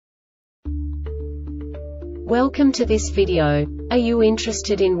Welcome to this video. Are you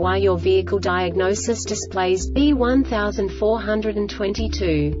interested in why your vehicle diagnosis displays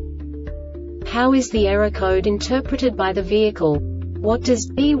B1422? How is the error code interpreted by the vehicle? What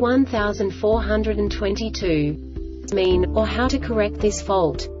does B1422 mean, or how to correct this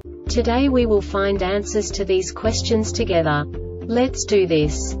fault? Today we will find answers to these questions together. Let's do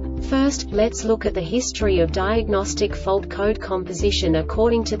this. First, let's look at the history of diagnostic fault code composition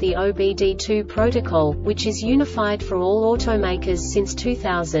according to the OBD2 protocol, which is unified for all automakers since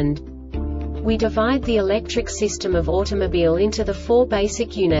 2000. We divide the electric system of automobile into the four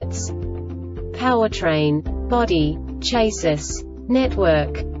basic units: powertrain, body, chassis,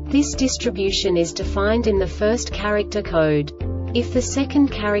 network. This distribution is defined in the first character code. If the second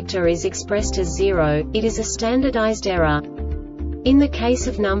character is expressed as 0, it is a standardized error. In the case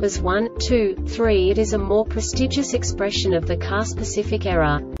of numbers 1, 2, 3, it is a more prestigious expression of the car-specific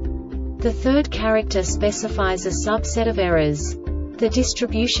error. The third character specifies a subset of errors. The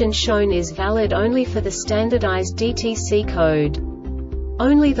distribution shown is valid only for the standardized DTC code.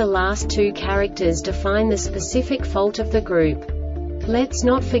 Only the last two characters define the specific fault of the group. Let's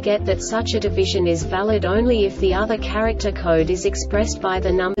not forget that such a division is valid only if the other character code is expressed by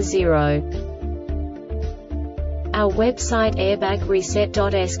the number 0. Our website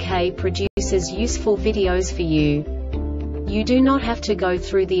airbagreset.sk produces useful videos for you. You do not have to go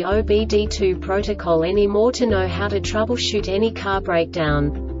through the OBD2 protocol anymore to know how to troubleshoot any car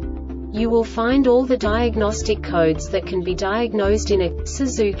breakdown. You will find all the diagnostic codes that can be diagnosed in a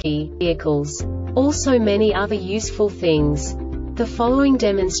Suzuki vehicles. Also many other useful things. The following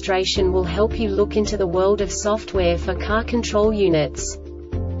demonstration will help you look into the world of software for car control units.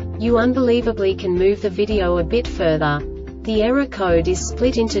 You unbelievably can move the video a bit further. The error code is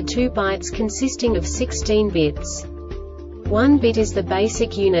split into 2 bytes consisting of 16 bits. 1 bit is the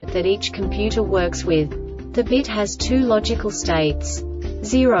basic unit that each computer works with. The bit has 2 logical states: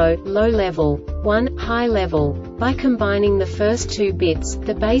 0, low level, 1, high level. By combining the first 2 bits,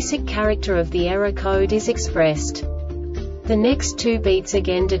 the basic character of the error code is expressed. The next 2 beats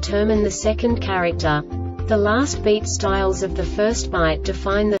again determine the second character. The last beat styles of the first byte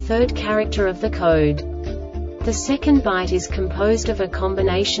define the third character of the code. The second byte is composed of a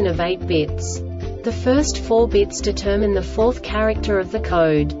combination of 8 bits. The first 4 bits determine the fourth character of the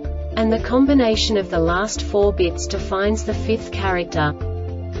code. And the combination of the last 4 bits defines the fifth character.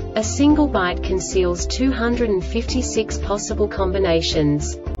 A single byte conceals 256 possible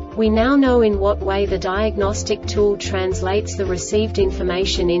combinations. We now know in what way the diagnostic tool translates the received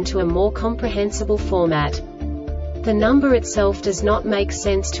information into a more comprehensible format. The number itself does not make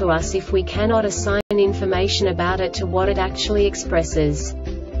sense to us if we cannot assign information about it to what it actually expresses.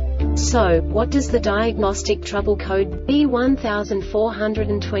 So, what does the diagnostic trouble code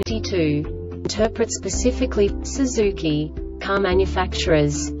B1422 interpret specifically for Suzuki car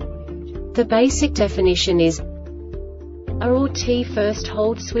manufacturers? The basic definition is s.r.o.the first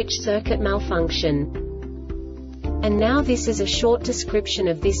hold switch circuit malfunction. And now this is a short description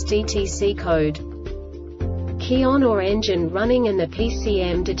of this DTC code. Key on or engine running and the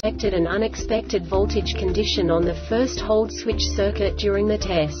PCM detected an unexpected voltage condition on the first hold switch circuit during the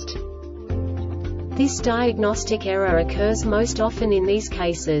test. This diagnostic error occurs most often in these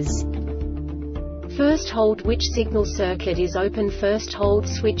cases: first hold which signal circuit is open, first hold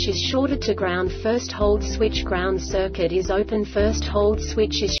switch is shorted to ground, first hold switch ground circuit is open, first hold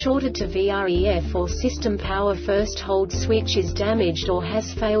switch is shorted to VREF or system power, first hold switch is damaged or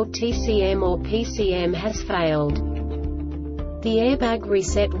has failed, TCM or PCM has failed. The Airbag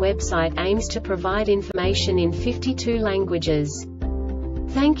Reset website aims to provide information in 52 languages.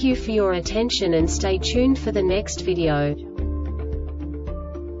 Thank you for your attention and stay tuned for the next video.